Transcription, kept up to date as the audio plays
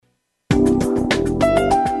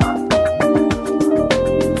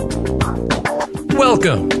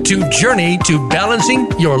Welcome to Journey to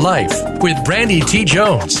Balancing Your Life with Brandy T.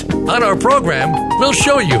 Jones. On our program, we'll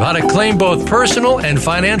show you how to claim both personal and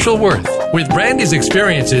financial worth. With Brandy's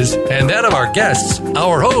experiences and that of our guests,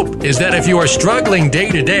 our hope is that if you are struggling day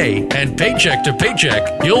to day and paycheck to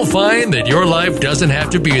paycheck, you'll find that your life doesn't have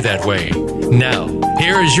to be that way. Now,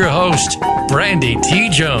 here is your host, Brandy T.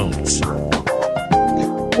 Jones.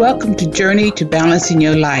 Welcome to Journey to Balancing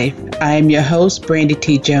Your Life. I am your host, Brandy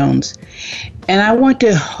T. Jones. And I want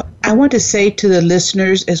to say to the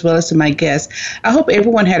listeners as well as to my guests, I hope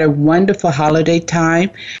everyone had a wonderful holiday time,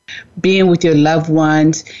 being with your loved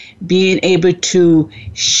ones, being able to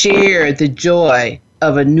share the joy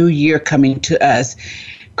of a new year coming to us.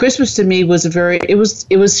 Christmas to me was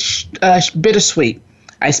bittersweet.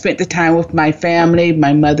 I spent the time with my family,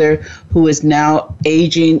 my mother, who is now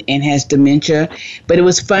aging and has dementia. But it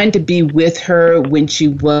was fun to be with her when she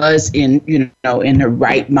was in her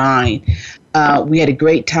right mind. We had a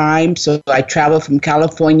great time. So I traveled from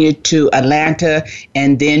California to Atlanta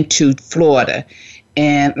and then to Florida.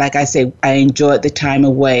 And like I say, I enjoyed the time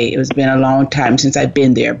away. It has been a long time since I've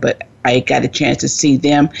been there, but I got a chance to see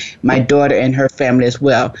them, my daughter and her family as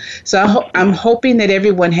well. So I'm hoping that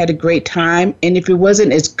everyone had a great time. And if it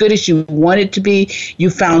wasn't as good as you wanted to be, you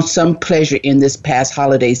found some pleasure in this past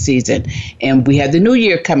holiday season. And we have the new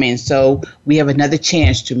year coming, so we have another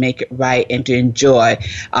chance to make it right and to enjoy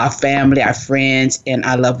our family, our friends, and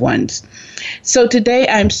our loved ones. So today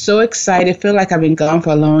I'm so excited. I feel like I've been gone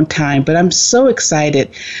for a long time, but I'm so excited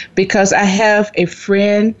because I have a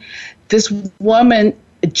friend, this woman,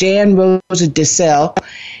 Jan Rosa DeSalle.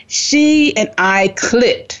 She and I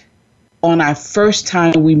clicked on our first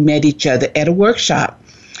time we met each other at a workshop.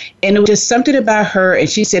 And it was just something about her, and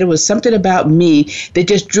she said it was something about me that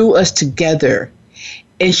just drew us together.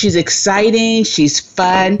 And she's exciting, she's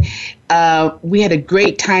fun. We had a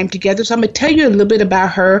great time together. So I'm going to tell you a little bit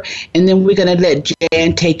about her, and then we're going to let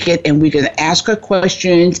Jan take it, and we're going to ask her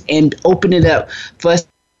questions and open it up for us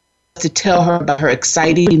to tell her about her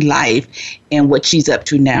exciting life and what she's up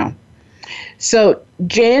to now. So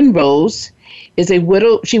Jan Rose is a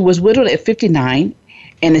widow. She was widowed at 59,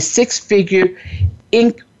 and a six-figure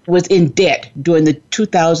was in debt during the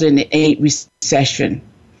 2008 recession.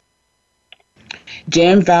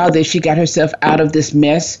 Jan vowed that she got herself out of this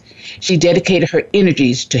mess. She dedicated her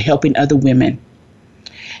energies to helping other women.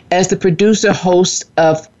 As the producer, host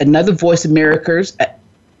of Another Voice America's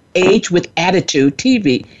Age with Attitude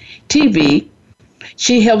TV,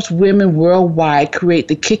 she helps women worldwide create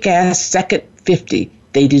the kick-ass second 50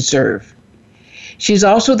 they deserve. She's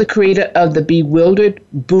also the creator of the Bewildered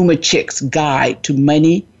Boomer Chick's Guide to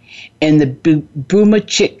Money and the Boomer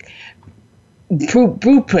Chick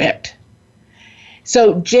Blueprint.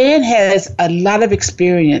 So Jan has a lot of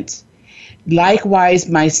experience. Likewise,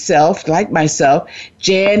 myself,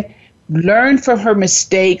 Jan learned from her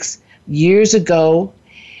mistakes years ago.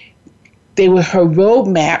 They were her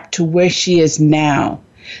roadmap to where she is now.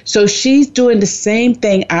 So she's doing the same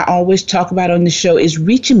thing I always talk about on the show, is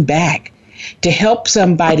reaching back to help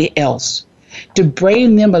somebody else, to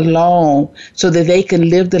bring them along so that they can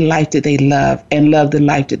live the life that they love and love the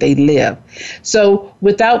life that they live. So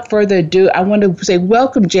without further ado, I want to say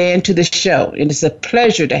welcome, Jan, to the show. And it's a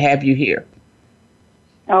pleasure to have you here.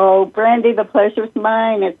 Oh, Brandy, the pleasure's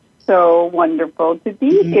mine. It's so wonderful to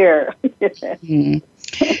be here.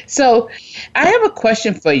 So I have a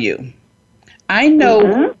question for you. I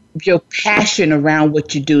know your passion around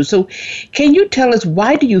what you do. So can you tell us,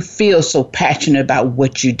 why do you feel so passionate about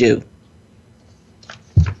what you do?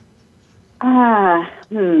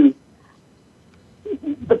 The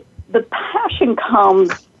passion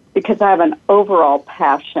comes because I have an overall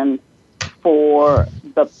passion for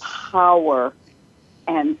the power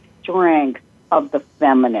and strength of the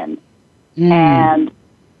feminine.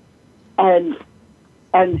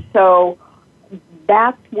 And so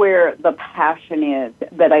that's where the passion is,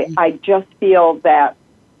 that I just feel that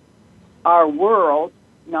our world,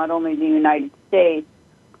 not only the United States,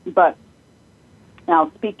 but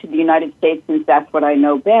I'll speak to the United States since that's what I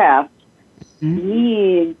know best,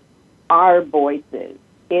 needs our voices.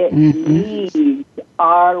 It needs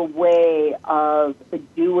our way of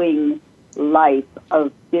doing life,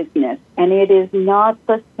 of business. And it is not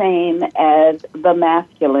the same as the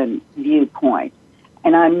masculine viewpoint.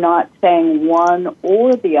 And I'm not saying one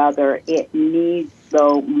or the other. It needs,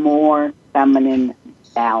 though, more feminine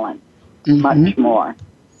balance, much more.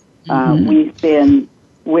 We're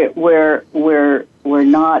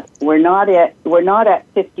not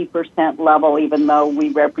at 50% level, even though we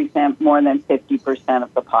represent more than 50%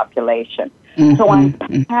 of the population. So I'm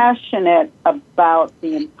passionate about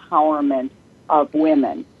the empowerment of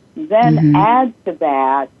women. Then add to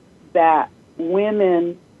that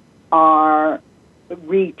women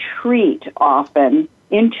retreat often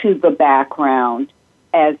into the background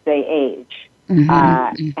as they age. And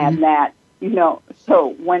that,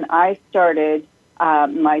 so when I started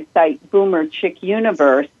my site, Boomer Chick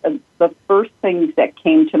Universe, the first things that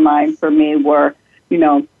came to mind for me were,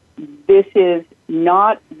 this is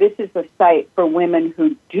a site for women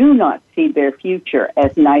who do not see their future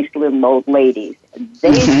as nice little old ladies.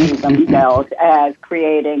 They see themselves as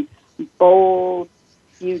creating bold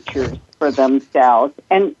futures for themselves.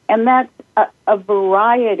 And that's a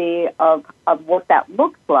variety of what that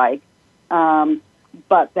looks like.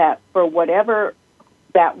 But that for whatever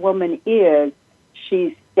that woman is,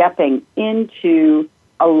 she's stepping into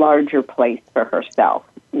a larger place for herself,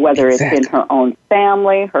 whether it's in her own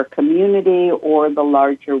family, her community, or the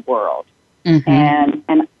larger world. And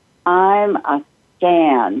I'm a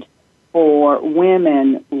stand for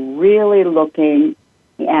women really looking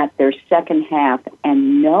at their second half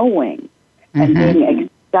and knowing and being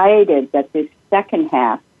excited that this second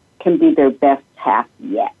half can be their best half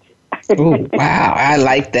yet. Oh, wow. I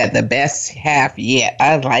like that. The best half yet.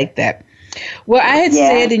 I like that. Well, I had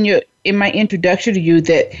said in my introduction to you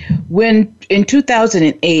that when in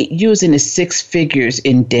 2008 you was in the six figures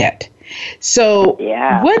in debt. So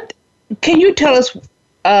what can you tell us,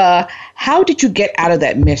 how did you get out of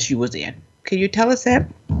that mess you was in? Can you tell us that?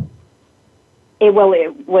 It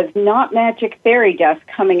was not magic fairy dust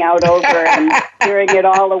coming out over and clearing it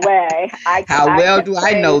all away. How well do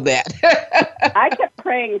I know that? I kept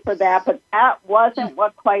praying for that, but that wasn't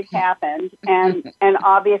what quite happened, and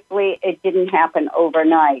obviously it didn't happen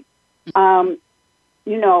overnight.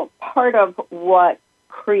 Part of what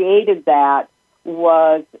created that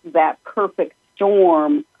was that perfect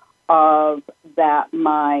storm of that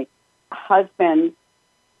my husband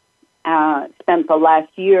spent the last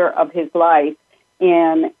year of his life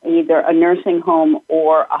in either a nursing home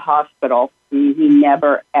or a hospital. He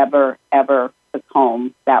never, ever, ever was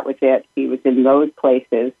home. That was it. He was in those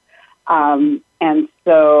places. And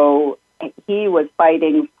so he was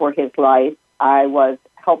fighting for his life. I was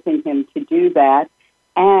helping him to do that.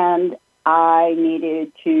 And I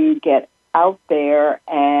needed to get out there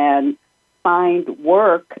and find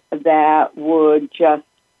work that would just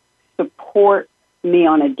support me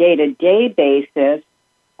on a day-to-day basis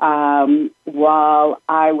while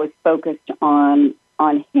I was focused on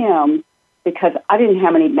him, because I didn't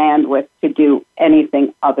have any bandwidth to do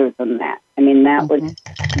anything other than that. I mean, that was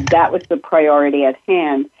the priority at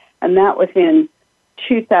hand, and that was in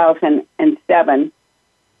 2007.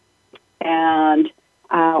 And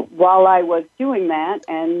while I was doing that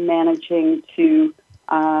and managing to,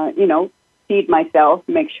 feed myself,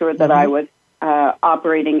 make sure that I was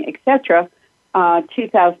operating, etc.,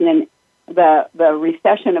 the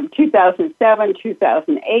recession of 2007,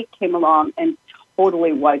 2008 came along and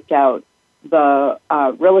totally wiped out the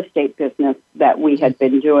real estate business that we had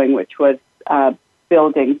been doing, which was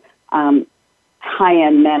building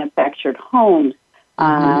high-end manufactured homes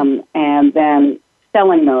and then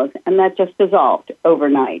selling those, and that just dissolved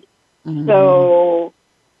overnight. So,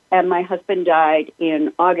 and my husband died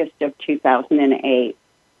in August of 2008.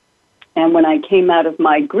 And when I came out of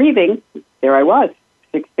my grieving, there I was,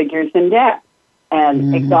 6 figures in debt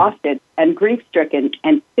and exhausted and grief-stricken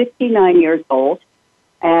and 59 years old.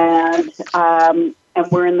 And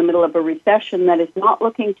we're in the middle of a recession that is not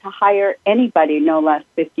looking to hire anybody, no less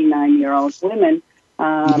 59-year-old women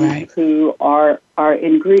who are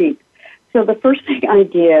in grief. So the first thing I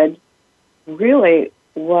did really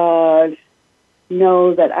was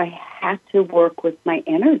know that I had to work with my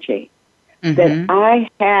energy, that I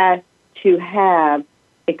had to have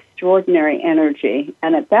extraordinary energy.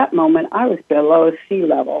 And at that moment, I was below sea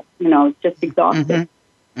level, just exhausted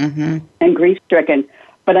and grief-stricken.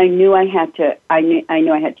 But I knew I had to. I knew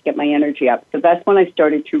I had to get my energy up. So that's when I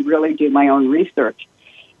started to really do my own research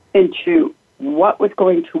into what was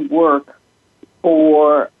going to work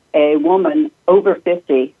for a woman over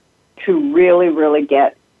 50 to really, really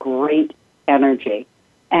get great energy.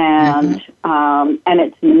 And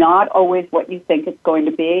it's not always what you think it's going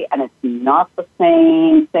to be, and it's not the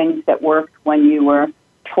same things that worked when you were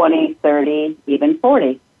 20, 30, even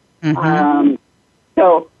 40.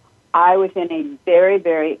 So I was in a very,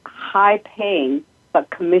 very high-paying, but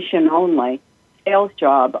commission-only sales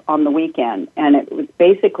job on the weekend, and it was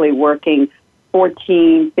basically working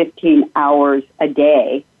 14, 15 hours a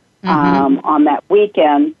day on that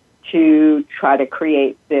weekend to try to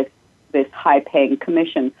create this high-paying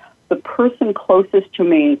commission. The person closest to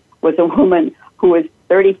me was a woman who was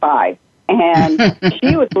 35, and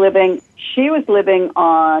she she was living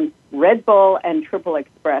on Red Bull and triple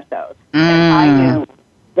espressos. And I knew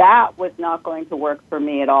that was not going to work for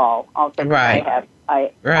me at all. Also, Right.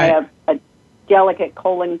 I have a delicate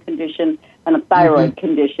colon condition and a thyroid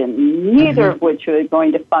condition, neither of which are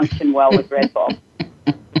going to function well with Red Bull.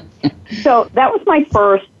 So that was my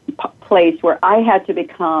first place where I had to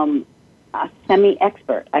become a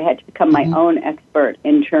semi-expert. I had to become my own expert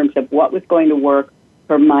in terms of what was going to work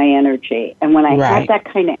for my energy. And when I had that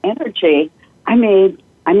kind of energy, I made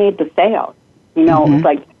the sales. You know, it was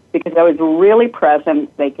like, because I was really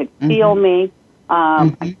present, they could feel me.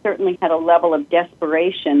 I certainly had a level of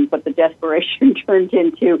desperation, but the desperation turned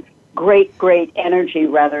into great energy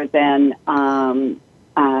rather than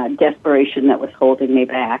desperation that was holding me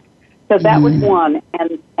back. So that was one,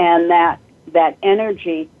 and that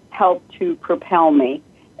energy helped to propel me.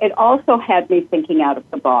 It also had me thinking out of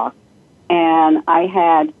the box. And I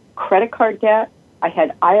had credit card debt, I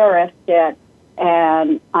had IRS debt,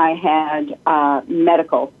 and I had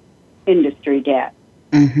medical industry debt.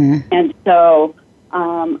 And so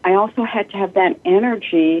I also had to have that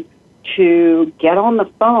energy to get on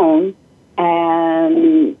the phone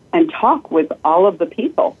and talk with all of the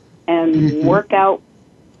people and work out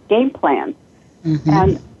game plans.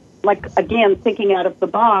 And like, again, thinking out of the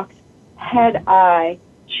box, had I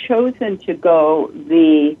chosen to go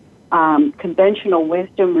the conventional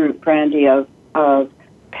wisdom route, Brandy, of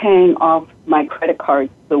paying off my credit cards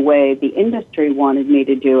the way the industry wanted me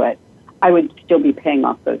to do it, I would still be paying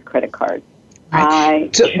off those credit cards. I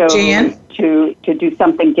chose Jan, to do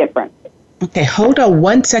something different. Okay, hold on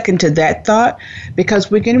 1 second to that thought, because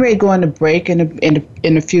we're getting ready to go on a break in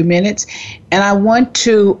a few minutes, and I want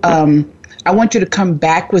you to come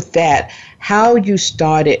back with that, how you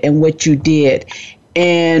started and what you did,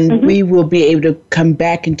 and we will be able to come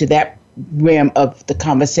back into that realm of the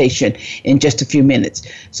conversation in just a few minutes.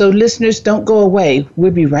 So listeners, don't go away.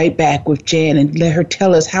 We'll be right back with Jan and let her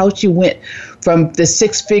tell us how she went from the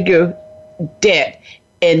six-figure debt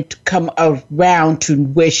and come around to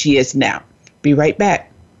where she is now. Be right back.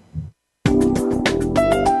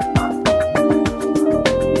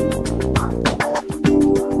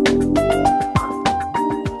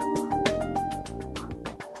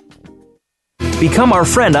 Become our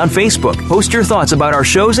friend on Facebook. Post your thoughts about our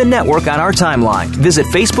shows and network on our timeline. Visit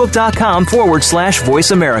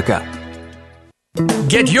Facebook.com/Voice America.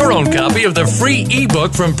 Get your own copy of the free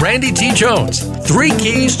ebook from Brandy T. Jones, 3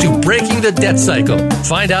 Keys to Breaking the Debt Cycle.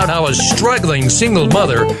 Find out how a struggling single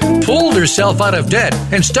mother pulled herself out of debt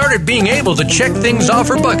and started being able to check things off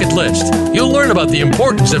her bucket list. You'll learn about the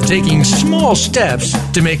importance of taking small steps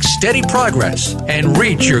to make steady progress and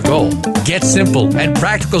reach your goal. Get simple and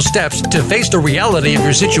practical steps to face the reality of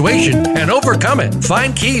your situation and overcome it.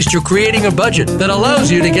 Find keys to creating a budget that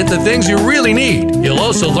allows you to get the things you really need. You'll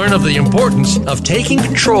also learn of the importance of taking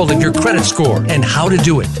control of your credit score and how to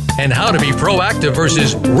do it, and how to be proactive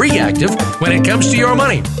versus reactive when it comes to your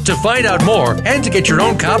money. To find out more and to get your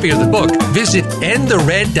own copy of the book, visit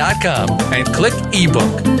endthered.com and click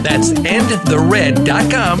ebook. That's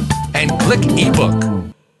endthered.com and click ebook.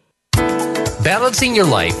 Balancing your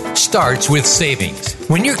life starts with savings.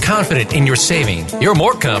 When you're confident in your saving, you're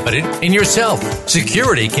more confident in yourself.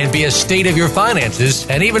 Security can be a state of your finances,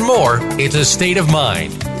 and even more, it's a state of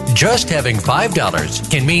mind. Just having $5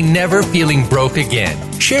 can mean never feeling broke again.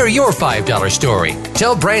 Share your $5 story.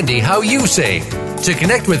 Tell Brandy how you save. To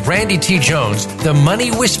connect with Brandy T. Jones, the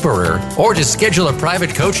Money Whisperer, or to schedule a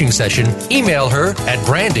private coaching session, email her at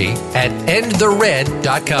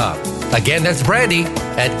brandy@endthered.com. Again, that's Brandy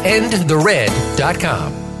at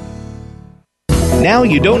endthered.com. Now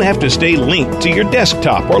you don't have to stay linked to your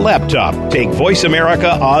desktop or laptop. Take Voice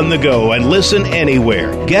America on the go and listen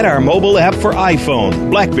anywhere. Get our mobile app for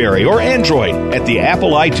iPhone, BlackBerry, or Android at the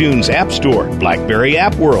Apple iTunes App Store, BlackBerry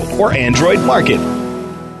App World, or Android Market.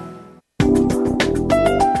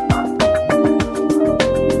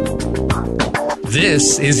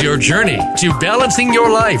 This is your journey to balancing your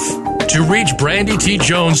life. To reach Brandy T.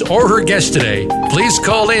 Jones or her guest today, please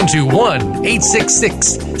call in to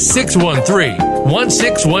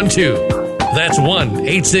 1-866-613-1612. That's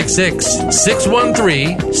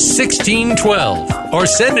 1-866-613-1612. Or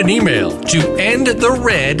send an email to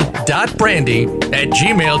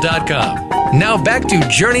endthered.brandy@gmail.com. Now back to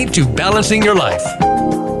Journey to Balancing Your Life.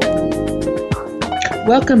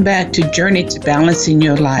 Welcome back to Journey to Balancing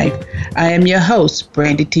Your Life. I am your host,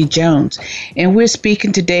 Brandy T. Jones, and we're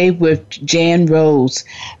speaking today with Jan Rose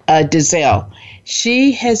Dazell.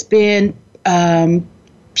 She has been,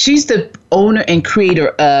 she's the owner and creator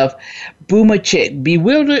of Boomer Chick,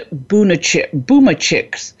 Bewildered Boomer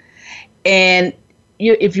Chicks. And,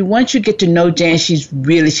 if you once you get to know Jan, she's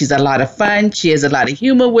a lot of fun. She has a lot of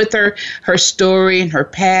humor with her story and her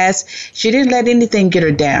past. She didn't let anything get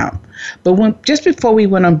her down. But just before we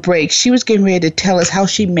went on break, she was getting ready to tell us how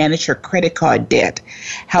she managed her credit card debt,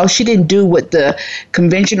 how she didn't do what the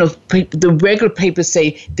regular papers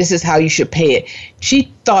say, this is how you should pay it.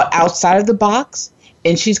 She thought outside of the box,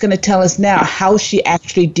 and she's going to tell us now how she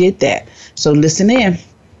actually did that. So listen in.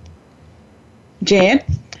 Jan,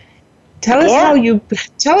 tell us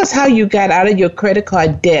how you got out of your credit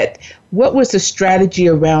card debt. What was the strategy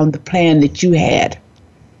around the plan that you had?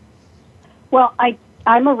 Well,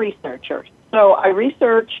 I'm a researcher, so I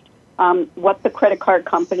researched what the credit card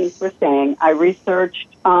companies were saying. I researched,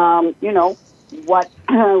 what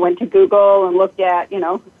went to Google and looked at,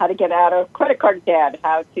 how to get out of credit card debt,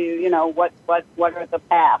 how to, what are the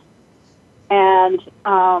paths, and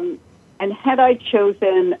had I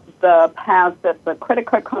chosen the path that the credit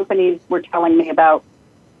card companies were telling me about,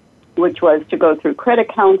 which was to go through credit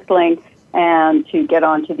counseling and to get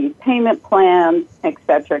onto these payment plans, et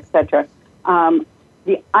cetera,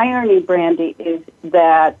 the irony, Brandy, is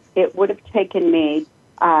that it would have taken me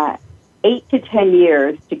 8 to 10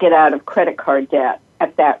 years to get out of credit card debt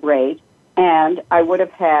at that rate, and I would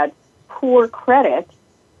have had poor credit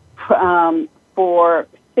for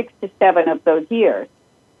 6 to 7 of those years.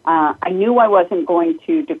 I knew I wasn't going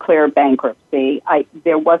to declare bankruptcy. I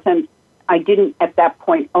didn't at that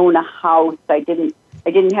point own a house. I didn't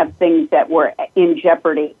have things that were in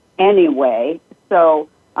jeopardy anyway. So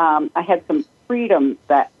I had some freedom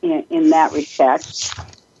that in that respect.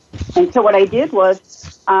 And so what I did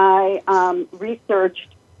was I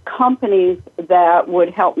researched companies that would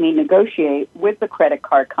help me negotiate with the credit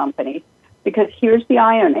card companies, because here's the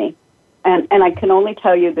irony. And I can only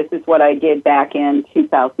tell you this is what I did back in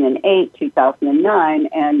 2008, 2009,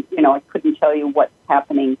 and, I couldn't tell you what's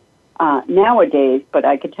happening nowadays, but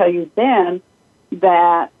I could tell you then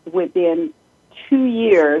that within 2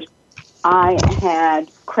 years, I had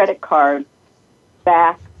credit cards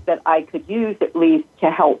back that I could use at least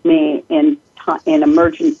to help me in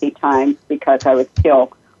emergency times, because I was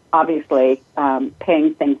still obviously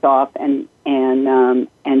paying things off and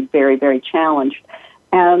very, very challenged.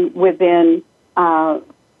 And within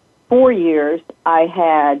 4 years, I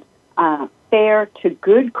had fair to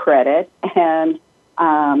good credit, and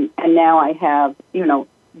now I have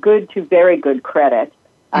good to very good credit.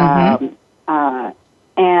 And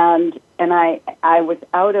I was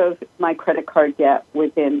out of my credit card debt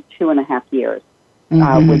within 2.5 years,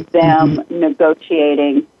 with them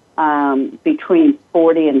negotiating between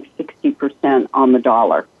 40 and 60% on the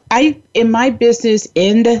dollar. In my business,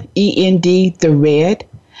 in the END, the red,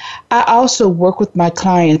 I also work with my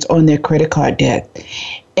clients on their credit card debt.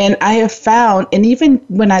 And I have found, and even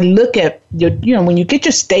when I look at when you get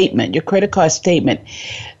your statement, your credit card statement,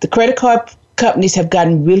 the credit card companies have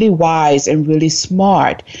gotten really wise and really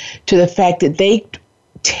smart to the fact that they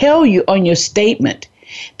tell you on your statement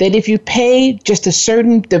that if you pay just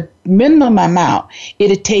the minimum amount,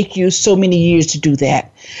 it'll take you so many years to do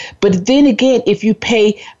that. But then again, if you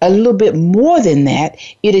pay a little bit more than that,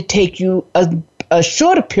 it'll take you a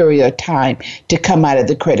shorter period of time to come out of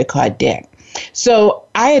the credit card debt. So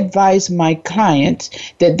I advise my clients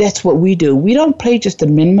that that's what we do. We don't pay just the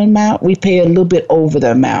minimum amount. We pay a little bit over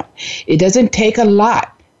the amount. It doesn't take a lot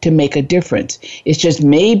to make a difference. It's just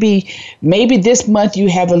maybe this month you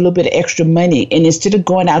have a little bit of extra money, and instead of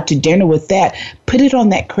going out to dinner with that, put it on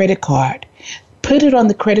that credit card. Put it on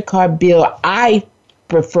the credit card bill. I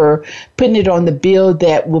prefer putting it on the bill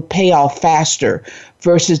that will pay off faster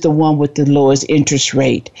versus the one with the lowest interest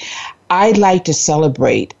rate. I like to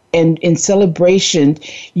celebrate. And in celebration,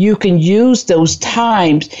 you can use those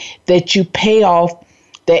times that you pay off,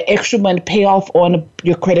 that extra money pay off on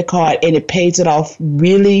your credit card, and it pays it off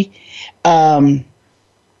really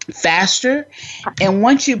faster. And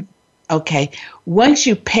once you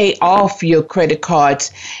pay off your credit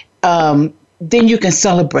cards, then you can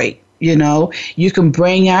celebrate. You can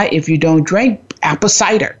bring out, if you don't drink, apple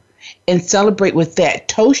cider, and celebrate with that.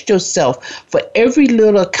 Toast yourself for every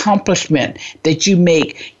little accomplishment that you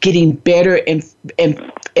make, getting better and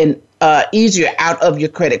easier out of your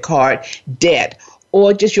credit card debt,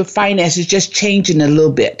 or just your finances just changing a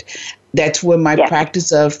little bit. That's where my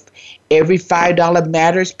practice of every $5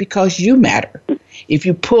 matters, because you matter. If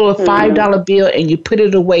you pull a $5 bill and you put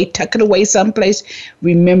it away, tuck it away someplace,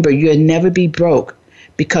 remember, you'll never be broke,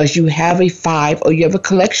 because you have a 5 or you have a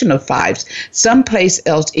collection of 5s someplace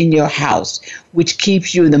else in your house, which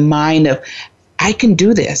keeps you in the mind of, I can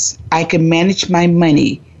do this. I can manage my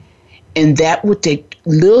money. And that would take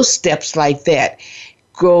little steps like that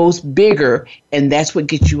grows bigger, and that's what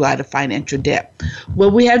gets you out of financial debt.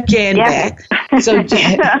 Well, we have Jan back. So,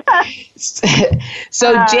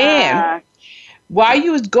 Jan, while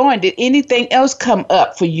you was going, did anything else come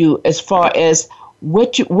up for you as far as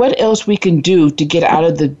what else we can do to get out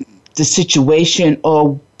of the situation,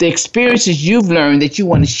 or the experiences you've learned that you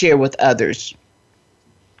want to share with others?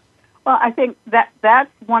 Well, I think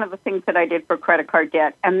that's one of the things that I did for credit card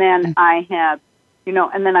debt. And then I have,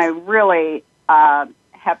 and then I really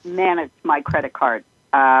have managed my credit card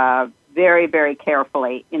very, very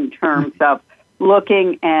carefully in terms of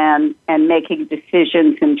looking and making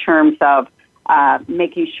decisions in terms of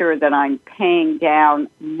making sure that I'm paying down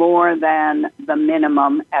more than the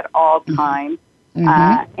minimum at all times,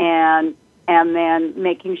 and then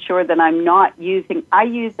making sure that I'm not I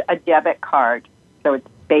use a debit card, so it's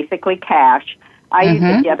basically cash. I use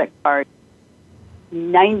a debit card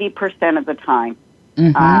 90% of the time,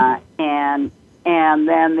 and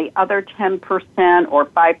then the other 10% or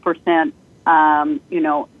 5%,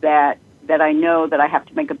 that I know that I have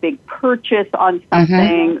to make a big purchase on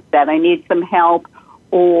something, that I need some help,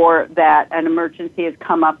 or that an emergency has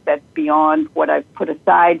come up that's beyond what I've put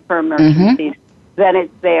aside for emergencies, then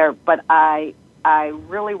it's there. But I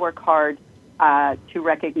really work hard to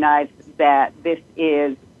recognize that this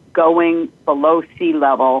is going below sea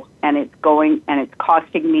level, and it's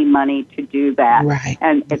costing me money to do that. Right.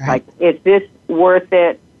 And it's like, is this worth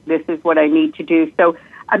it? This is what I need to do. So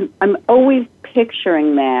I'm always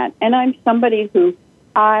picturing that. And I'm somebody who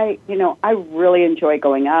I really enjoy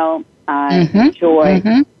going out. I enjoy,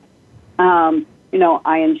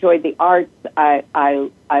 I enjoy the arts.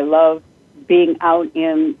 I love being out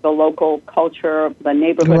in the local culture. The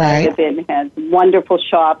neighborhood I live in has wonderful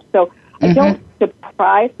shops. So I don't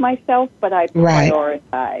deprive myself, but I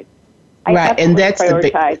prioritize. And that's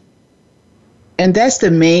prioritize. And that's the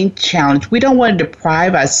main challenge. We don't want to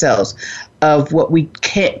deprive ourselves of what we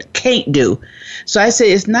can't do. So I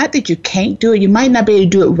say it's not that you can't do it. You might not be able to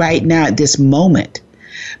do it right now at this moment.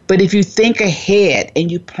 But if you think ahead and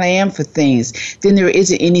you plan for things, then there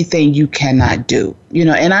isn't anything you cannot do.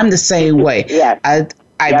 And I'm the same way.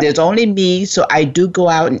 There's only me, so I do go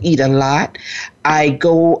out and eat a lot. I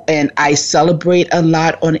go and I celebrate a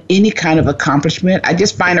lot on any kind of accomplishment. I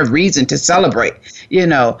just find a reason to celebrate,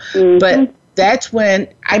 But that's when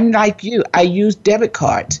I'm like you. I use debit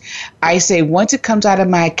cards. I say once it comes out of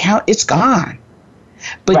my account, it's gone.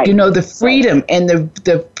 But, the freedom and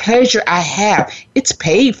the pleasure I have, it's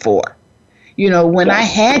paid for. When I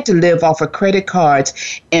had to live off of credit cards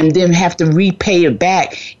and then have to repay it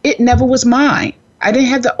back, it never was mine. I didn't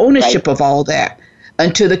have the ownership of all that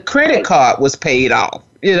until the credit card was paid off,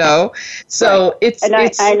 So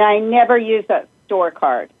I never use a store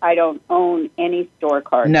card. I don't own any store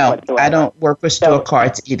cards. No, whatsoever. I don't work with store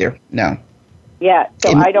cards either. No. Yeah,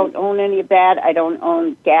 so I don't own any of that. I don't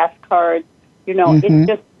own gas cards. It's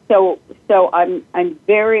just so I'm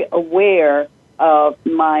very aware of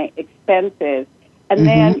my expenses, and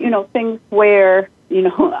then things where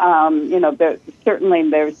there's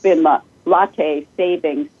been latte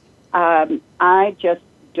savings. I just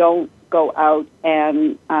don't go out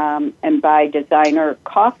and buy designer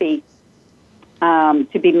coffee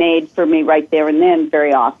to be made for me right there and then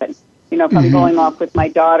very often. If I'm going off with my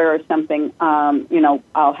daughter or something,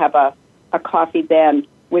 I'll have a coffee then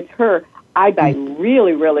with her. I buy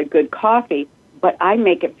really, really good coffee, but I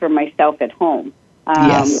make it for myself at home.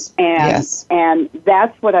 And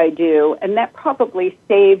that's what I do. And that probably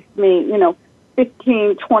saves me,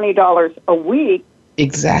 $15, $20 a week.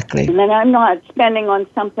 Exactly. And then I'm not spending on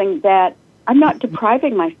something that I'm not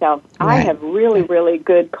depriving myself. I have really, really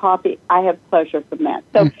good coffee. I have pleasure from that.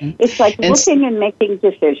 So it's like looking and making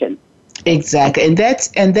decisions. Exactly. And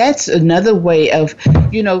that's another way of,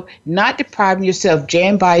 not depriving yourself.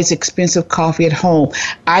 Jan buys expensive coffee at home.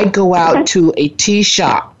 I go out to a tea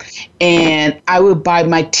shop and I will buy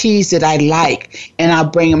my teas that I like and I'll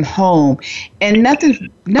bring them home. And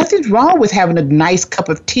nothing's wrong with having a nice cup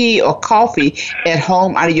of tea or coffee at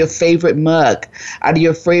home out of your favorite mug, out of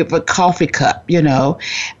your favorite coffee cup,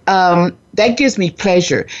 that gives me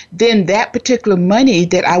pleasure. Then that particular money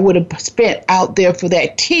that I would have spent out there for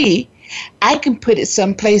that tea, I can put it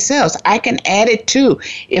someplace else. I can add it to,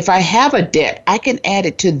 if I have a debt, I can add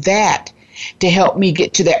it to that to help me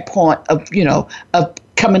get to that point of, of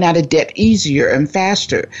coming out of debt easier and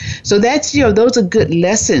faster. So that's, those are good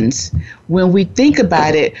lessons when we think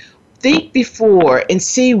about it. Think before and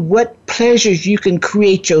see what pleasures you can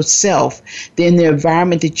create yourself in the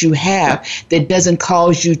environment that you have that doesn't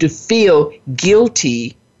cause you to feel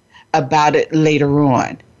guilty about it later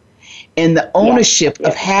on. And the ownership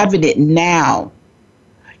of having it now,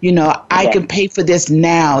 I can pay for this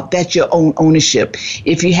now. That's your own ownership.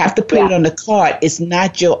 If you have to put it on the card, it's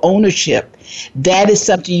not your ownership. That is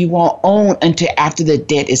something you won't own until after the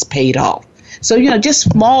debt is paid off. So,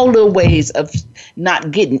 just small little ways of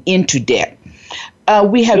not getting into debt.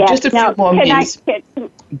 We have just a few more minutes.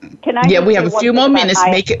 Can I? Yeah, we have a few more minutes.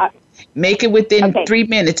 Make it within 3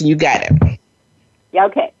 minutes, and you got it. Yeah,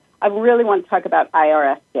 okay. I really want to talk about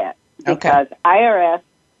IRS debt because IRS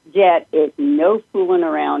debt is no fooling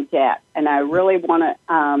around debt, and I really want to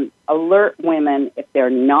alert women, if they're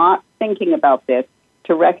not thinking about this,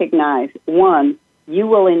 to recognize, one, you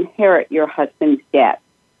will inherit your husband's debt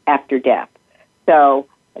after death. So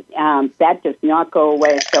that does not go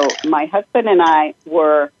away. So my husband and I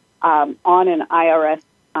were on an IRS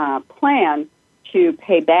plan to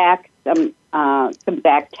pay back some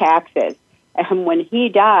back taxes. And when he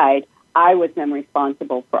died, I was then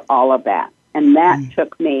responsible for all of that. And that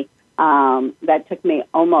took me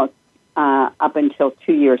almost up until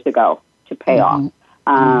 2 years ago to pay off.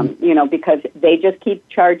 Because they just keep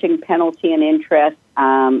charging penalty and interest.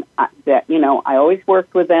 I always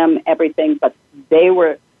worked with them, everything, but they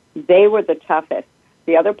were the toughest.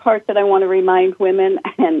 The other part that I want to remind women,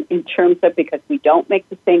 and in terms of, because we don't make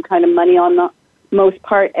the same kind of money on the most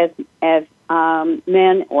part as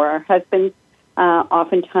men or our husbands,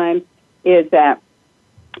 oftentimes, is that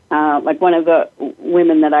like one of the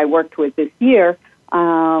women that I worked with this year,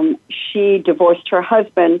 she divorced her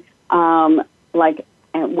husband after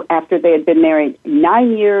they had been married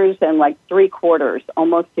 9 years and 3/4,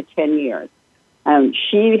 almost to 10 years.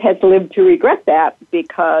 She has lived to regret that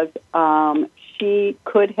because she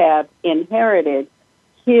could have inherited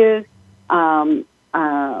his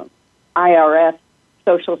IRS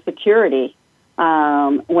Social Security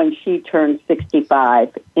when she turned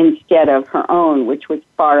 65 instead of her own, which was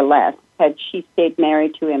far less, had she stayed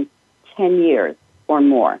married to him 10 years or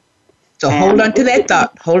more. So hold on to that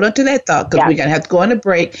thought. Hold on to that thought, because we're going to have to go on a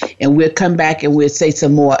break, and we'll come back and we'll say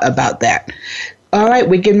some more about that. All right,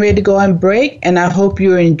 we're getting ready to go on break, and I hope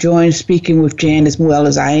you're enjoying speaking with Jan as well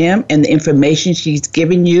as I am, and the information she's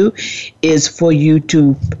giving you is for you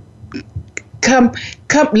to come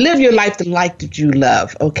live your life the life that you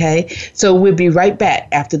love, okay? So we'll be right back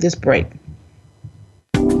after this break.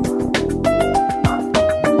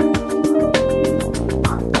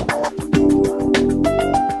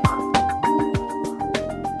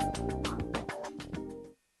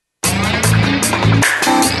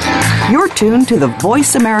 You're tuned to the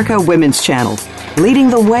Voice America Women's Channel, leading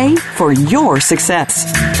the way for your success.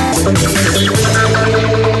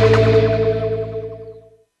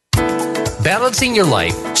 Balancing your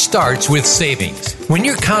life starts with savings. When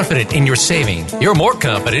you're confident in your saving, you're more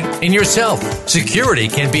confident in yourself. Security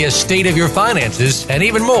can be a state of your finances, and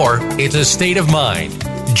even more, it's a state of mind.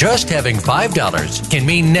 Just having $5 can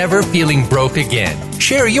mean never feeling broke again.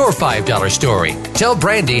 Share your $5 story. Tell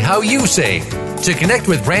Brandy how you save. To connect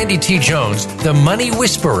with Brandy T. Jones, the Money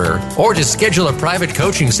Whisperer, or to schedule a private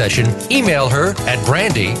coaching session, email her at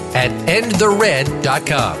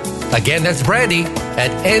brandy@endthered.com. Again, that's Brandy at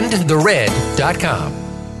endthered.com.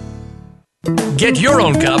 Get your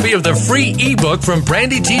own copy of the free ebook from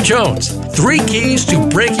Brandy T. Jones, 3 Keys to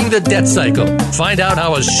Breaking the Debt Cycle. Find out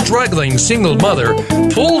how a struggling single mother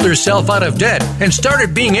pulled herself out of debt and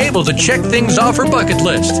started being able to check things off her bucket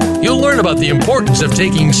list. You'll learn about the importance of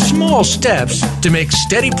taking small steps to make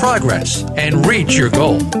steady progress and reach your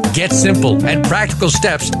goal. Get simple and practical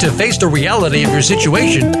steps to face the reality of your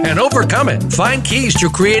situation and overcome it. Find keys to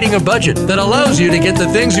creating a budget that allows you to get the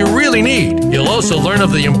things you really need. You'll also learn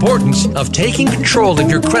of the importance of taking control of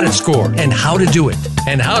your credit score and how to do it,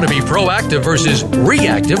 and how to be proactive versus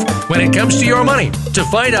reactive when it comes to your money. To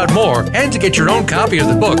find out more and to get your own copy of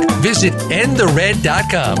the book, visit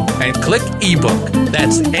endthered.com and click ebook.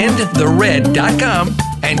 That's endthered.com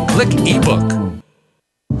and click ebook.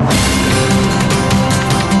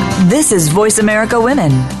 This is Voice America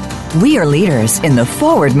Women. We are leaders in the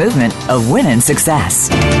forward movement of women's success.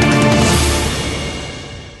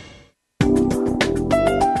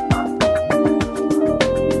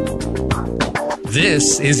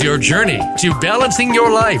 This is your journey to balancing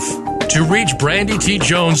your life. To reach Brandy T.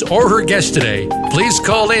 Jones or her guest today, please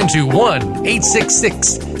call in to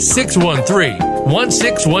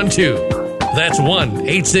 1-866-613-1612. That's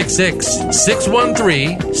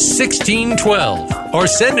 1-866-613-1612. Or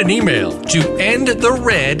send an email to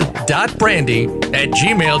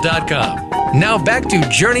endthered.brandy@gmail.com. Now back to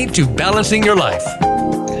Journey to Balancing Your Life.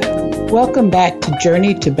 Welcome back to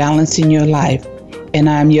Journey to Balancing Your Life. And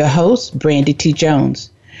I'm your host, Brandy T.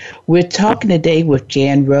 Jones. We're talking today with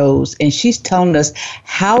Jan Rose, and she's telling us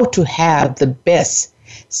how to have the best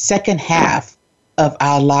second half of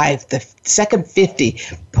our life, the second 50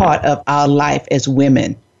 part of our life as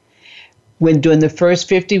women. When during the first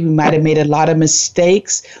 50, we might have made a lot of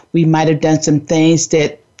mistakes. We might have done some things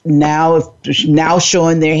that now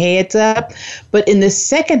showing their heads up. But in the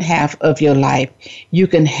second half of your life, you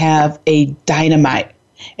can have a dynamite.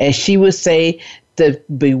 As she would say, the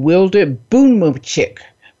bewildered boomer chick,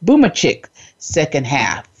 second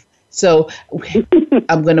half. So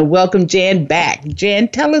I'm going to welcome Jan back. Jan,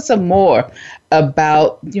 tell us some more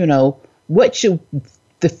about, what should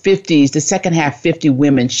the 50s, the second half 50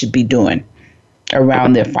 women should be doing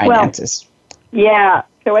around their finances. Well, yeah.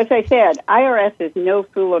 So as I said, IRS is no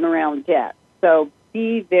fooling around debt. So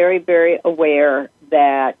be very, very aware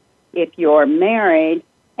that if you're married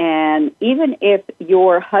and even if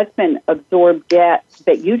your husband absorbed debt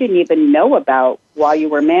that you didn't even know about while you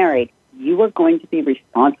were married, you are going to be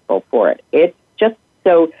responsible for it. It's just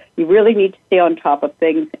so you really need to stay on top of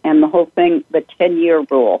things. And the whole thing, the 10-year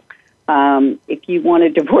rule. If you want to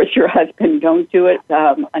divorce your husband, don't do it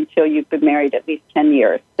until you've been married at least 10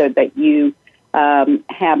 years so that you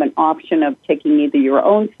have an option of taking either your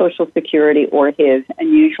own Social Security or his. And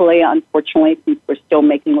usually, unfortunately, since we're still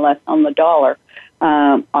making less on the dollar,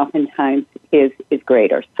 oftentimes his is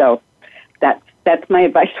greater. So that's my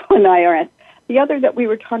advice on IRS. The other that we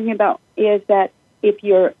were talking about is that if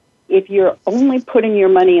you're only putting your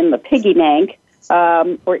money in the piggy bank,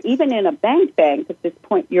 or even in a bank at this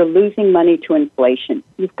point, you're losing money to inflation.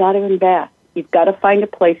 You've got to invest. You've got to find a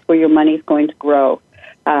place where your money is going to grow,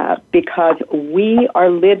 because we are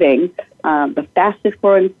living, the fastest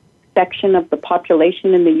growing section of the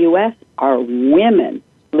population in the U.S. are women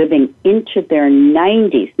living into their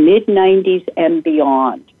 90s, mid-90s and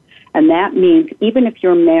beyond. And that means even if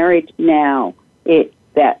you're married now,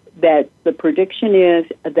 that the prediction is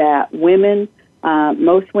that women,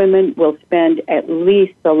 most women will spend at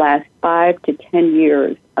least the last 5 to 10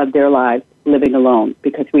 years of their lives living alone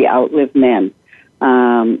because we outlive men,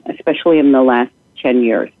 especially in the last 10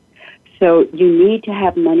 years. So you need to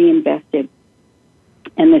have money invested.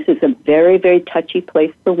 And this is a very, very touchy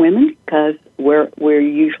place for women because we're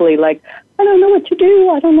usually like, I don't know what to do.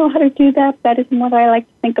 I don't know how to do that. That isn't what I like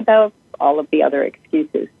to think about. All of the other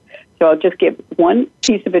excuses. So I'll just give one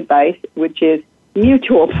piece of advice, which is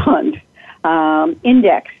mutual funds.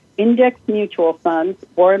 Index mutual funds.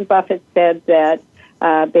 Warren Buffett said that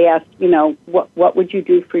they asked, what would you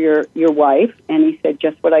do for your wife? And he said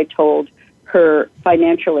just what I told her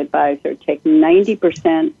financial advisor. Take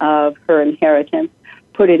 90% of her inheritance,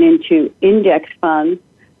 put it into index funds,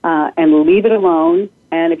 and leave it alone.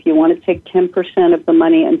 And if you want to take 10% of the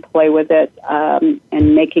money and play with it,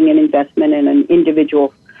 and making an investment in an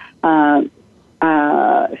individual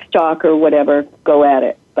stock or whatever, go at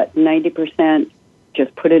it. But 90%,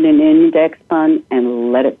 just put it in an index fund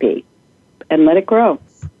and let it be. And let it grow.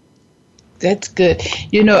 That's good.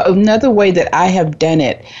 Another way that I have done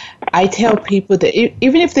it, I tell people that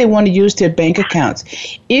even if they want to use their bank accounts,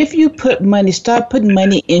 if you start putting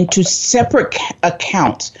money into separate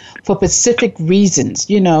accounts for specific reasons,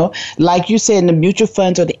 like you said in the mutual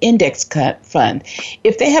funds or the index fund.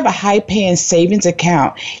 If they have a high-paying savings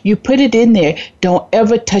account, you put it in there, don't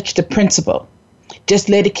ever touch the principal. Just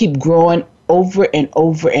let it keep growing over and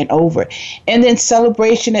over and over. And then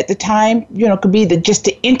celebration at the time, could be just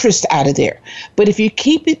the interest out of there. But if you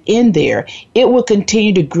keep it in there, it will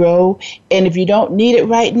continue to grow. And if you don't need it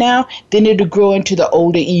right now, then it'll grow into the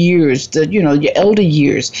older years, your elder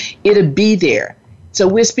years. It'll be there. So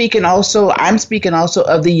I'm speaking also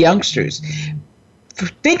of the youngsters.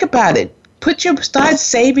 Think about it. Start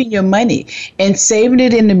saving your money and saving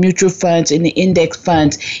it in the mutual funds, in the index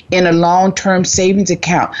funds, in a long-term savings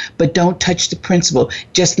account. But don't touch the principal.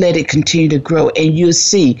 Just let it continue to grow. And you'll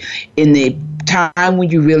see in the time when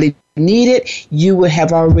you really need it, you will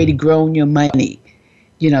have already grown your money.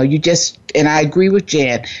 And I agree with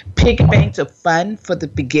Jan, piggy banks are fun for the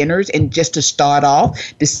beginners and just to start off,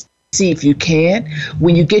 to see if you can.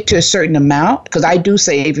 When you get to a certain amount, because I do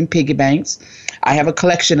save in piggy banks, I have a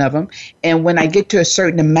collection of them. And when I get to a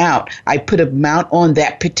certain amount, I put an amount on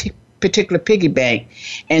that particular piggy bank.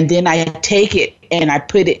 And then I take it and I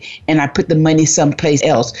put the money someplace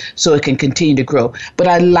else so it can continue to grow. But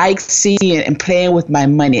I like seeing and playing with my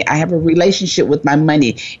money. I have a relationship with my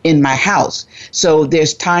money in my house. So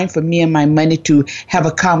there's time for me and my money to have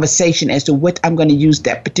a conversation as to what I'm going to use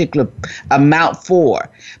that particular amount for.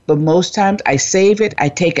 But most times I save it, I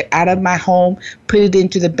take it out of my home, put it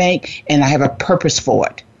into the bank, and I have a purpose for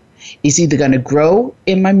it. It's either going to grow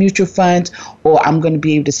in my mutual funds or I'm going to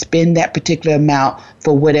be able to spend that particular amount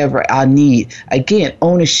for whatever I need. Again,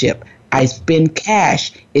 ownership. I spend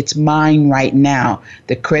cash, it's mine right now.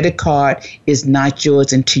 The credit card is not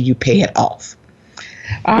yours until you pay it off.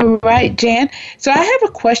 All right, Jan. So I have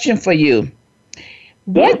a question for you.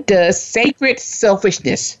 What does sacred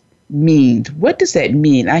selfishness mean? What does that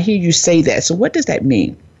mean? I hear you say that. So what does that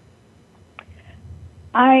mean?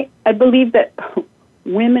 I believe that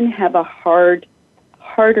women have a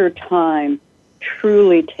harder time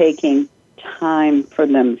truly taking time for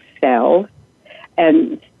themselves.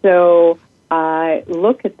 And so I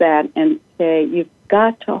look at that and say, you've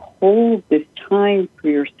got to hold this time for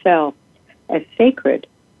yourself as sacred,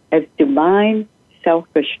 as divine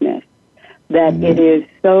selfishness, that it is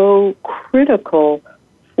so critical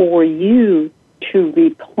for you to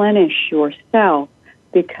replenish yourself,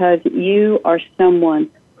 because you are someone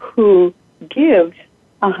who gives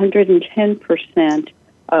 110%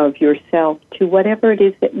 of yourself to whatever it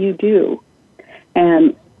is that you do,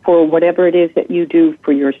 and for whatever it is that you do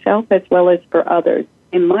for yourself as well as for others.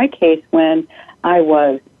 In my case, when I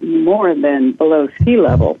was more than below sea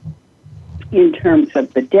level, in terms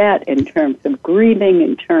of the debt, in terms of grieving,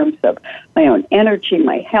 in terms of my own energy,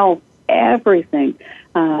 my health, everything,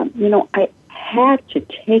 I had to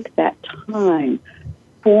take that time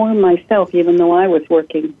for myself. Even though I was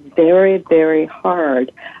working very, very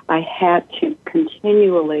hard, I had to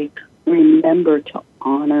continually remember to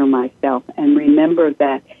honor myself, and remember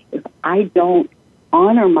that if I don't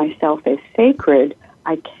honor myself as sacred,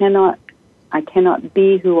 I cannot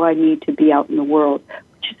be who I need to be out in the world,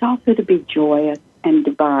 which is also to be joyous and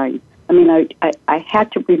divine. I mean, I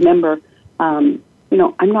had to remember, I'm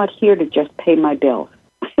not here to just pay my bills.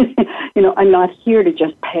 I'm not here to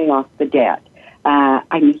just pay off the debt.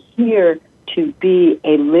 I'm here to be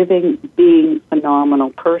a living, being, phenomenal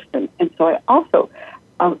person. And so I also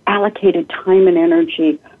allocated time and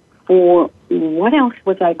energy for what else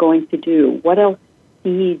was I going to do? What else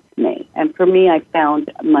feeds me? And for me, I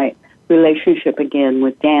found my relationship again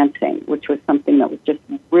with dancing, which was something that was just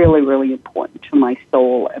really, really important to my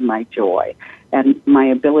soul and my joy, and my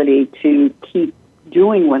ability to keep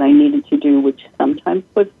doing what I needed to do, which sometimes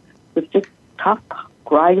was just tough,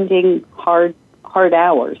 grinding, hard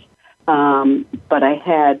hours. But I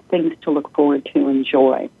had things to look forward to and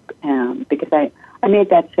joy, because I made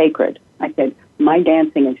that sacred. I said, my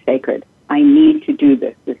dancing is sacred. I need to do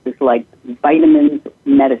this. This is like vitamins,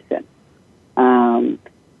 medicine.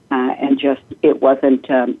 And just, it wasn't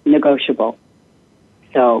negotiable.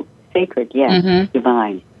 So sacred, yes,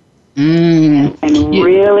 divine. And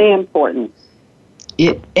really important.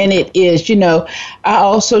 It is. I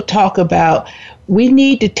also talk about we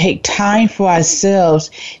need to take time for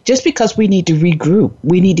ourselves, just because we need to regroup.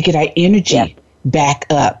 We need to get our energy back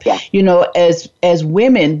up. Yeah. As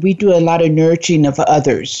women, we do a lot of nurturing of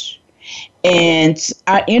others, and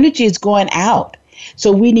our energy is going out.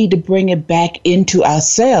 So we need to bring it back into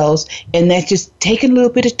ourselves, and that's just taking a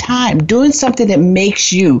little bit of time, doing something that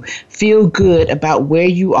makes you feel good about where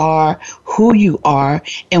you are, who you are,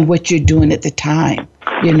 and what you're doing at the time,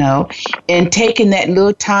 and taking that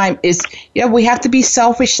little time is, we have to be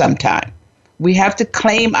selfish sometimes. We have to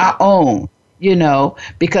claim our own,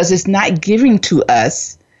 because it's not giving to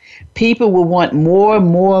us. People will want more,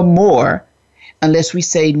 more, more, unless we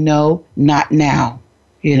say, no, not now,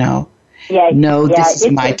 this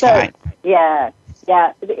is my time. The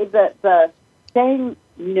saying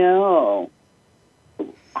no,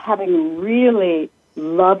 having really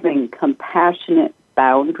loving, compassionate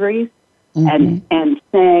boundaries, and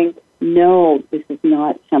saying, no, this is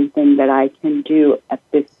not something that I can do at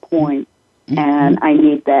this point, and I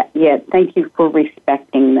need that. Yeah, thank you for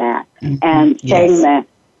respecting that. And saying that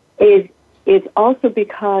is also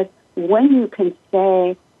because when you can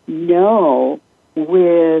say no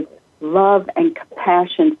with love and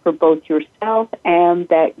compassion for both yourself and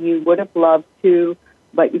that you would have loved to,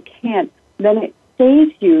 but you can't, then it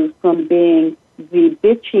saves you from being the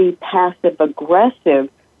bitchy, passive-aggressive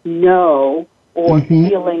no, or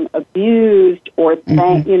feeling abused or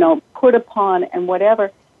put upon and whatever.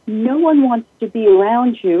 No one wants to be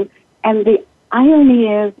around you, and the irony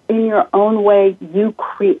is, in your own way, you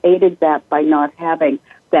created that by not having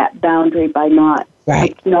that boundary, by not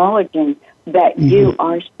acknowledging that you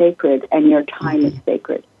are sacred and your time is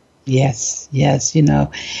sacred. Yes,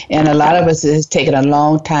 and a lot of us, it has taken a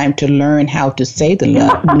long time to learn how to say the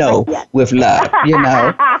no with love,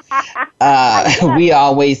 we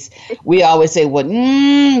always say, well,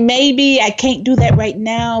 maybe I can't do that right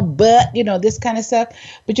now, but, this kind of stuff.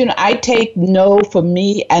 But, I take no for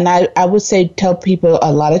me, and I would tell people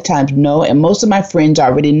a lot of times no, and most of my friends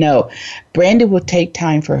already know. Brandy will take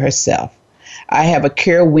time for herself. I have a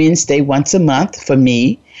Care Wednesday once a month for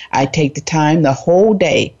me. I take the time the whole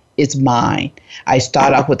day is mine. I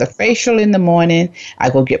start off with a facial in the morning. I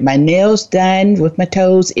go get my nails done with my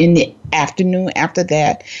toes in the afternoon after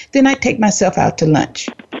that. Then I take myself out to lunch.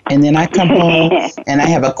 And then I come home and I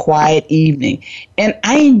have a quiet evening. And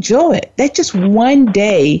I enjoy it. That's just one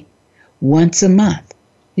day, once a month,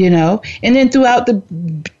 And then throughout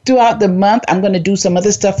the month, I'm going to do some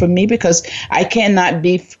other stuff for me because I cannot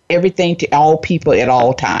be everything to all people at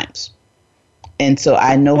all times. And so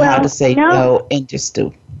I know how to say no and just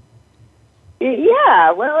do.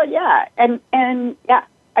 Yeah, and yeah,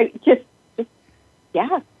 I just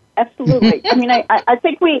yeah, absolutely. I mean, I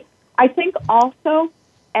think also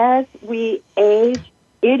as we age,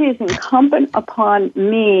 it is incumbent upon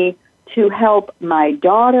me to help my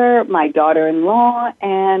daughter-in-law,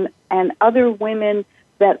 and other women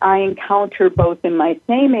that I encounter both in my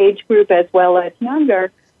same age group as well as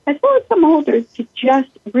younger, as well as some older, to just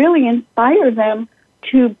really inspire them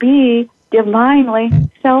to be divinely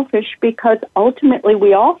selfish, because ultimately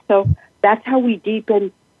that's how we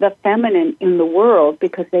deepen the feminine in the world,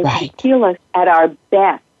 because they feel us at our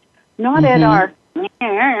best, not at our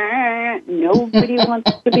nobody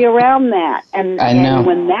wants to be around that. And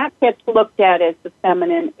when that gets looked at as the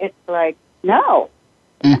feminine, it's like, no,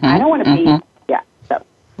 I don't want to be,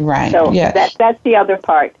 So that's the other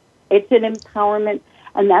part. It's an empowerment,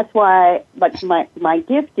 and that's why, but my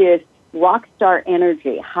gift is rock star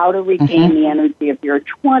energy, how to regain the energy of your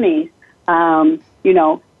 20s, and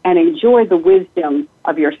enjoy the wisdom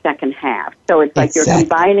of your second half. So it's like you're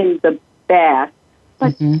combining the best.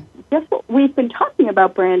 But just what we've been talking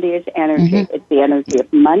about, Brandy, is energy. It's the energy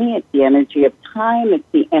of money. It's the energy of time. It's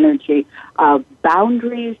the energy of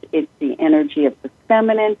boundaries. It's the energy of the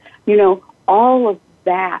feminine. All of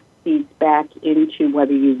that feeds back into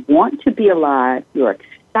whether you want to be alive, you're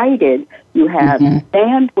excited, you have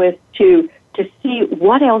bandwidth to see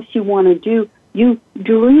what else you want to do. You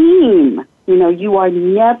dream. You are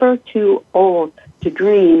never too old to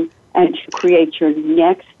dream and to create your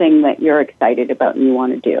next thing that you're excited about and you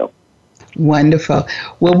want to do. Wonderful.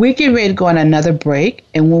 Well, we're getting ready to go on another break,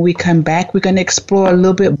 and when we come back, we're going to explore a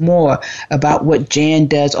little bit more about what Jan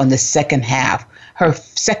does on the second half, her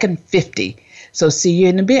second 50. So see you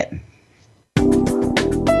in a bit.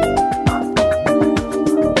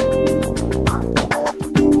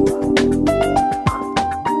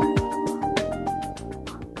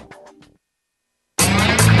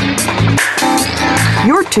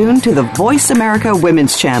 You're tuned to the Voice America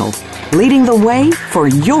Women's Channel, leading the way for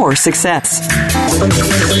your success.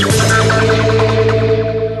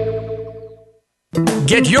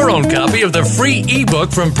 Get your own copy of the free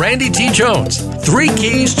ebook from Brandy T. Jones, 3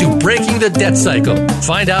 Keys to Breaking the Debt Cycle.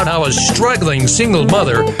 Find out how a struggling single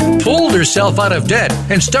mother pulled herself out of debt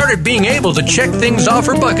and started being able to check things off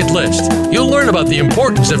her bucket list. You'll learn about the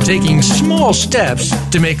importance of taking small steps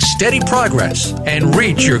to make steady progress and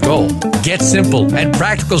reach your goal. Get simple and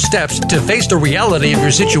practical steps to face the reality of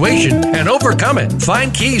your situation and overcome it.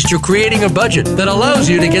 Find keys to creating a budget that allows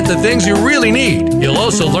you to get the things you really need. You'll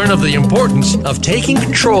also learn of the importance of taking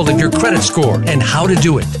control of your credit score and how to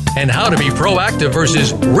do it, and how to be proactive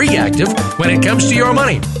versus reactive when it comes to your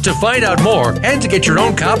money. To find out more and to get your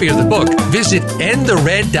own copy of the book, visit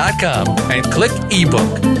endthered.com and click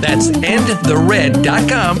ebook. That's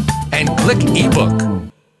endthered.com and click ebook.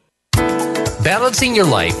 Balancing your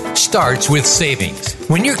life starts with savings.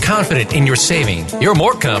 When you're confident in your saving, you're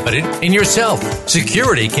more confident in yourself.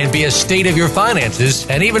 Security can be a state of your finances,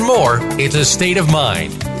 and even more, it's a state of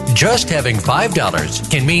mind. Just having $5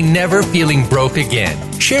 can mean never feeling broke again.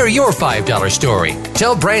 Share your $5 story.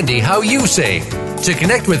 Tell Brandy how you save. To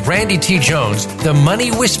connect with Brandy T. Jones, the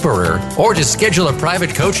Money Whisperer, or to schedule a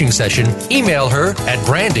private coaching session, email her at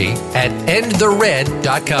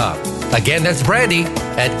brandy@endthered.com. Again, that's Brandy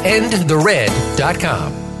at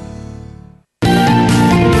endthered.com.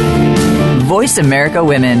 Voice America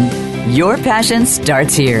Women. Your passion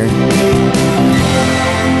starts here.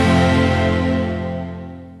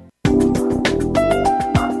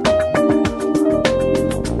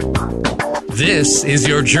 This is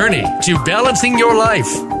your journey to balancing your life.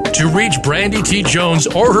 To reach Brandy T. Jones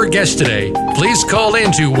or her guest today, please call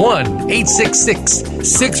in to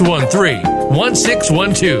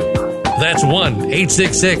 1-866-613-1612. That's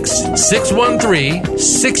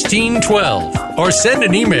 1-866-613-1612. Or send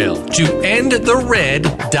an email to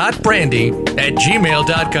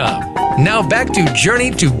endthered.brandy@gmail.com. Now back to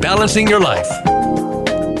Journey to Balancing Your Life.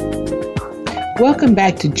 Welcome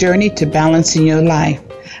back to Journey to Balancing Your Life.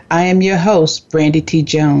 I am your host, Brandy T.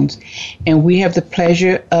 Jones, and we have the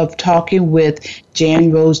pleasure of talking with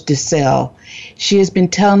Jan Rose DeSalle. She has been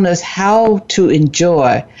telling us how to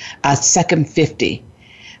enjoy our second 50.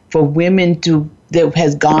 for women that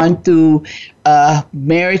has gone through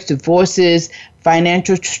marriage, divorces,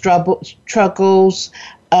 financial struggles,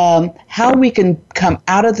 how we can come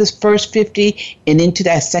out of this first 50 and into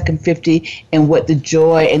that second 50, and what the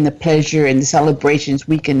joy and the pleasure and the celebrations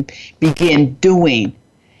we can begin doing,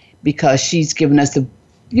 because she's given us a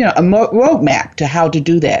roadmap to how to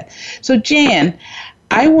do that. So Jan,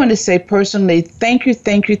 I want to say personally, thank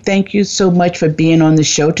you so much for being on the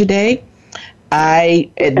show today. I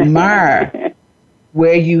admire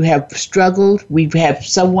where you have struggled. We have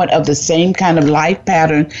somewhat of the same kind of life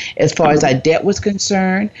pattern as far as our debt was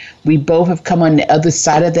concerned. We both have come on the other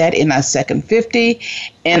side of that in our second 50.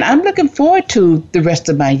 And I'm looking forward to the rest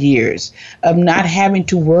of my years of not having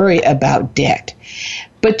to worry about debt.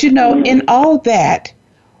 But, in all that,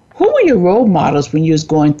 who were your role models when you was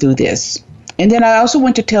going through this? And then I also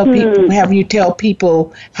want to tell people, have you tell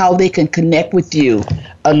people how they can connect with you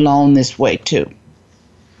along this way too.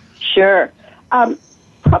 Sure.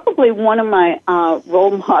 Probably one of my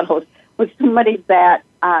role models was somebody that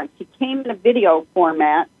she came in a video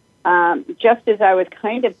format, just as I was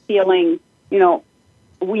kind of feeling,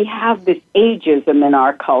 we have this ageism in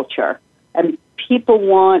our culture, and people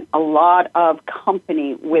want a lot of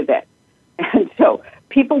company with it. And so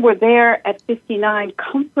people were there at 59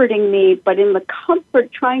 comforting me, but in the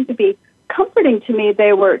comfort, trying to be comforting to me,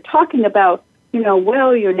 they were talking about,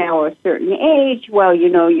 well, you're now a certain age. Well,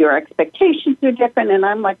 your expectations are different. And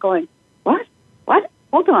I'm like going, what?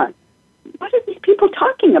 Hold on. What are these people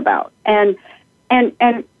talking about? And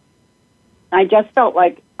I just felt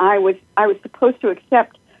like I was supposed to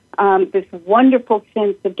accept this wonderful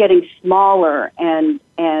sense of getting smaller and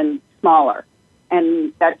smaller.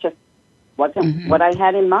 And that just wasn't what I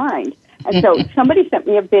had in mind. And so somebody sent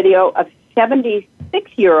me a video of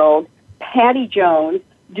 76-year-old Patty Jones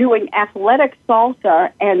doing athletic salsa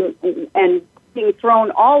and being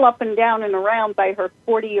thrown all up and down and around by her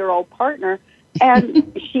 40-year-old partner.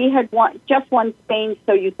 And she had just won Spain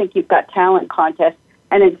So You Think You've Got Talent contest,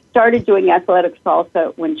 and had started doing athletic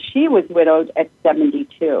salsa when she was widowed at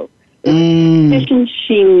 72. The decision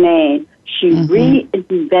she made, she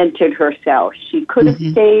reinvented herself. She could have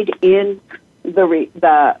stayed in the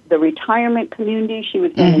retirement community she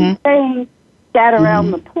was in Spain, sat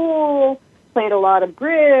around the pool, played a lot of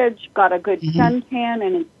bridge, got a good suntan,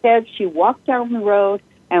 and instead she walked down the road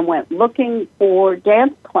and went looking for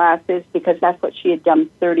dance classes, because that's what she had done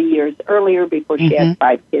 30 years earlier before she had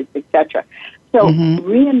 5 kids, etc. So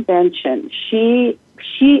reinvention. She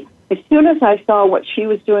as soon as I saw what she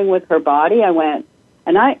was doing with her body, I went,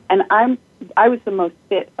 I was the most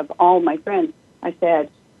fit of all my friends. I said,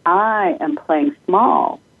 I am playing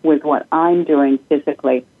small with what I'm doing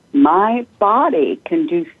physically. My body can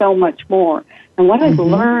do so much more. And what I've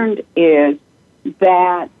learned is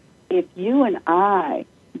that if you and I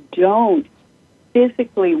don't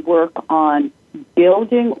physically work on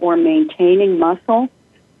building or maintaining muscle,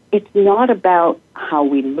 it's not about how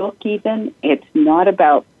we look even. It's not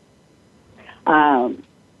about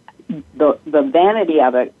the vanity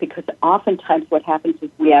of it, because oftentimes what happens is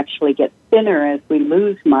we actually get thinner as we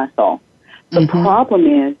lose muscle. The problem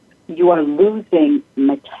is you are losing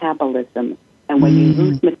metabolism. And when you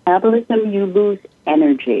lose metabolism, you lose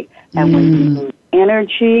energy. And when you lose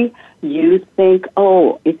energy, you think,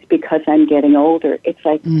 oh, it's because I'm getting older. It's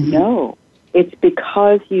like, no, it's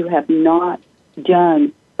because you have not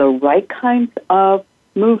done the right kinds of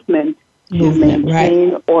movements to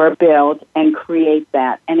maintain or build and create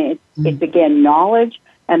that. And it's again, knowledge,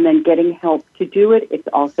 and then getting help to do it. It's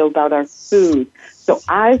also about our food. So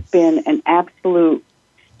I've been an absolute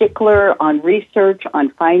stickler on research,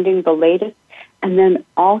 on finding the latest. And then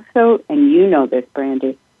also, and you know this,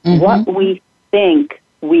 Brandy, what we think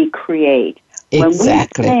we create.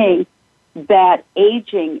 Exactly. When we think that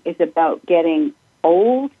aging is about getting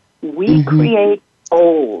old, we create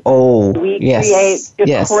old. We create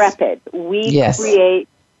decrepit.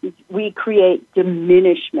 We create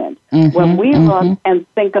diminishment. When we look and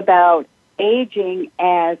think about aging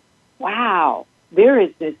as, wow, there is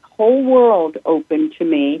this whole world open to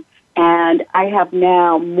me, and I have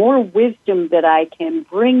now more wisdom that I can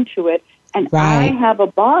bring to it, and I have a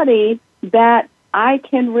body that I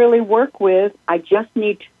can really work with. I just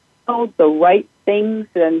need to know the right things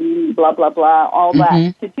and blah, blah, blah, all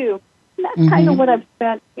that to do. And that's kind of what I've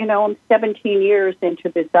spent, I'm 17 years into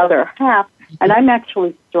this other half, and I'm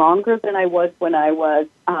actually stronger than I was when I was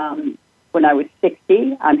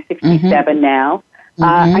 60. I'm 67 now.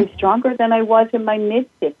 I'm stronger than I was in my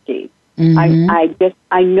mid-50s.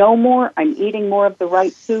 I know more. I'm eating more of the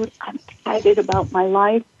right food. I'm excited about my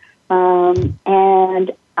life.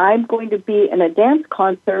 And I'm going to be in a dance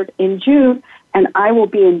concert in June, and I will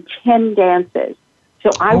be in 10 dances. So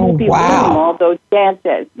I will be learning all those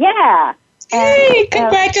dances. Yeah. Hey,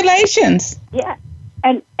 congratulations. Yeah.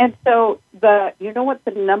 And so you know what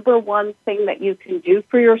the number one thing that you can do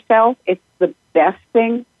for yourself? It's the best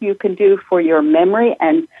thing you can do for your memory,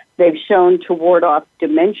 and they've shown to ward off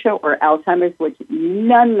dementia or Alzheimer's, which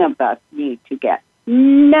none of us need to get.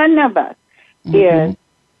 None of us is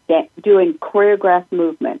doing choreographed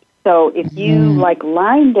movement. So if you like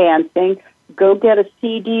line dancing, go get a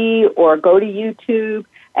CD or go to YouTube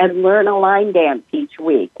and learn a line dance each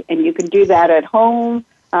week. And you can do that at home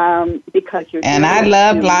because you're And I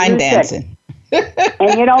love line dancing.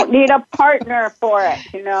 And you don't need a partner for it,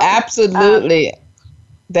 you know? Absolutely.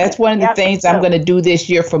 That's one of the things I'm going to do this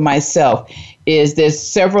year for myself is there's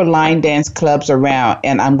several line dance clubs around,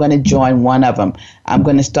 and I'm going to join one of them. I'm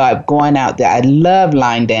going to start going out there. I love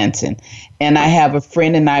line dancing, and I have a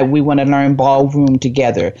friend and we want to learn ballroom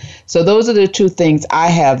together. So those are the two things I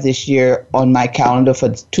have this year on my calendar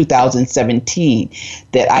for 2017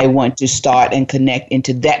 that I want to start and connect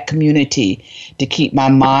into that community to keep my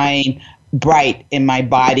mind bright and my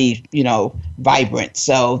body, vibrant.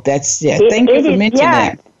 So that's, thank you for mentioning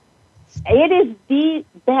that. It is the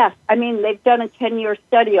best. I mean, they've done a 10-year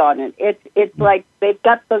study on it. It's like they've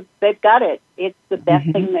got it. It's the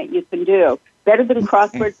best thing that you can do. Better than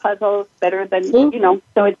crossword puzzles, better than,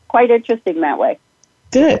 so it's quite interesting that way.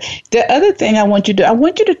 Good. The other thing I want you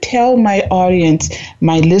to tell my audience,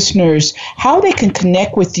 my listeners, how they can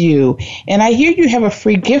connect with you. And I hear you have a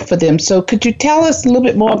free gift for them. So could you tell us a little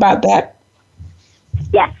bit more about that?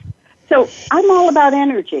 Yes. So I'm all about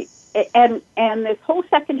energy. And this whole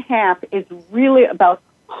second half is really about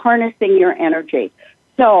harnessing your energy.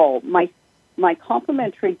 So my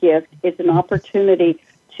complimentary gift is an opportunity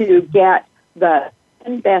to get the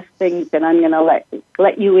 10 best things that I'm going to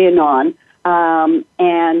let you in on.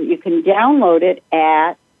 And you can download it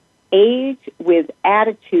at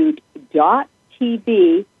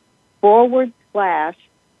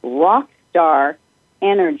agewithattitude.tv/rockstar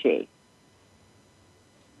energy.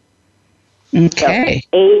 Okay.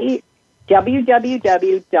 So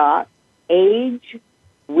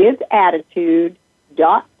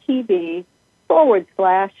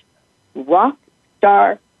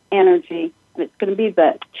www.agewithattitude.tv/rockstar energy. And it's going to be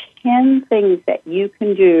the 10 things that you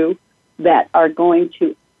can do that are going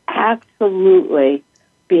to absolutely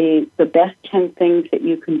be the best 10 things that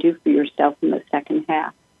you can do for yourself in the second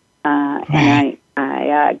half. And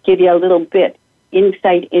I give you a little bit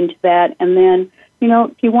insight into that. And then,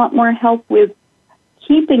 if you want more help with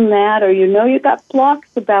keeping that or you got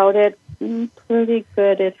blocks about it, I'm pretty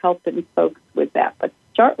good at helping folks with that. But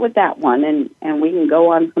start with that one, and we can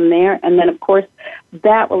go on from there. And then, of course,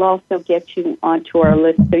 that will also get you onto our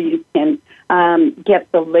list so you can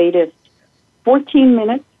get the latest 14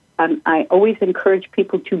 minutes. I always encourage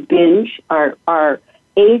people to binge. Our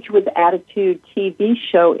Age with Attitude TV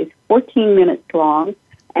show is 14 minutes long,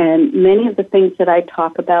 and many of the things that I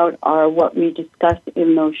talk about are what we discuss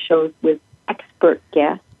in those shows with expert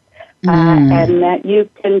guests, and that you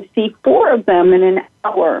can see 4 of them in an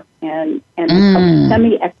hour and become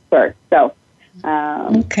semi-expert. So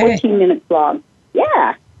 14 minutes long.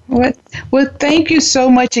 Yeah. Well, thank you so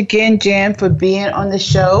much again, Jan, for being on the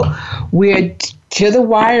show. We're to the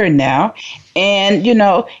wire now. And,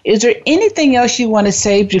 is there anything else you want to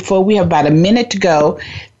say before we have about a minute to go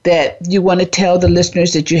that you want to tell the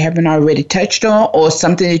listeners that you haven't already touched on, or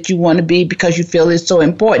something that you want to be because you feel it's so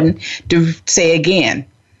important to say again?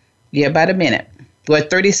 Yeah, about a minute. Well,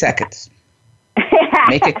 30 seconds.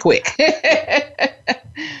 Make it quick.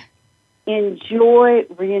 Enjoy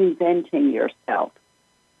reinventing yourself.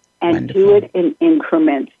 And Wonderful. Do it in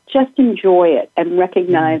increments. Just enjoy it and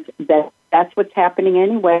recognize that that's what's happening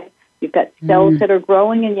anyway. You've got cells that are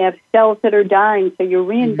growing and you have cells that are dying, so you're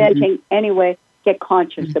reinventing anyway. Get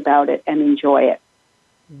conscious about it and enjoy it.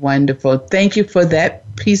 Wonderful. Thank you for that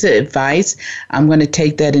piece of advice. I'm going to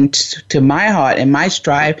take that into my heart and my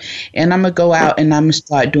stride, and I'm going to go out and I'm going to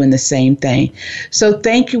start doing the same thing. So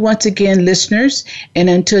thank you once again, listeners, and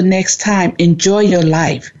until next time, enjoy your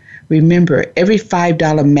life. Remember, every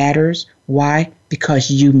 $5 matters. Why? Because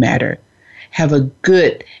you matter. Have a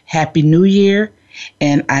good, happy New Year,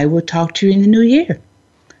 and I will talk to you in the new year.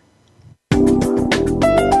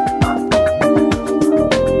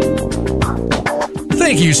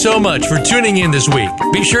 Thank you so much for tuning in this week.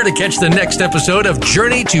 Be sure to catch the next episode of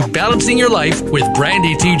Journey to Balancing Your Life with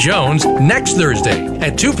Brandy T. Jones next Thursday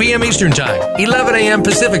at 2 p.m. Eastern Time, 11 a.m.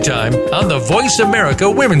 Pacific Time on the Voice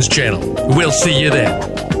America Women's Channel. We'll see you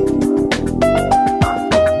then.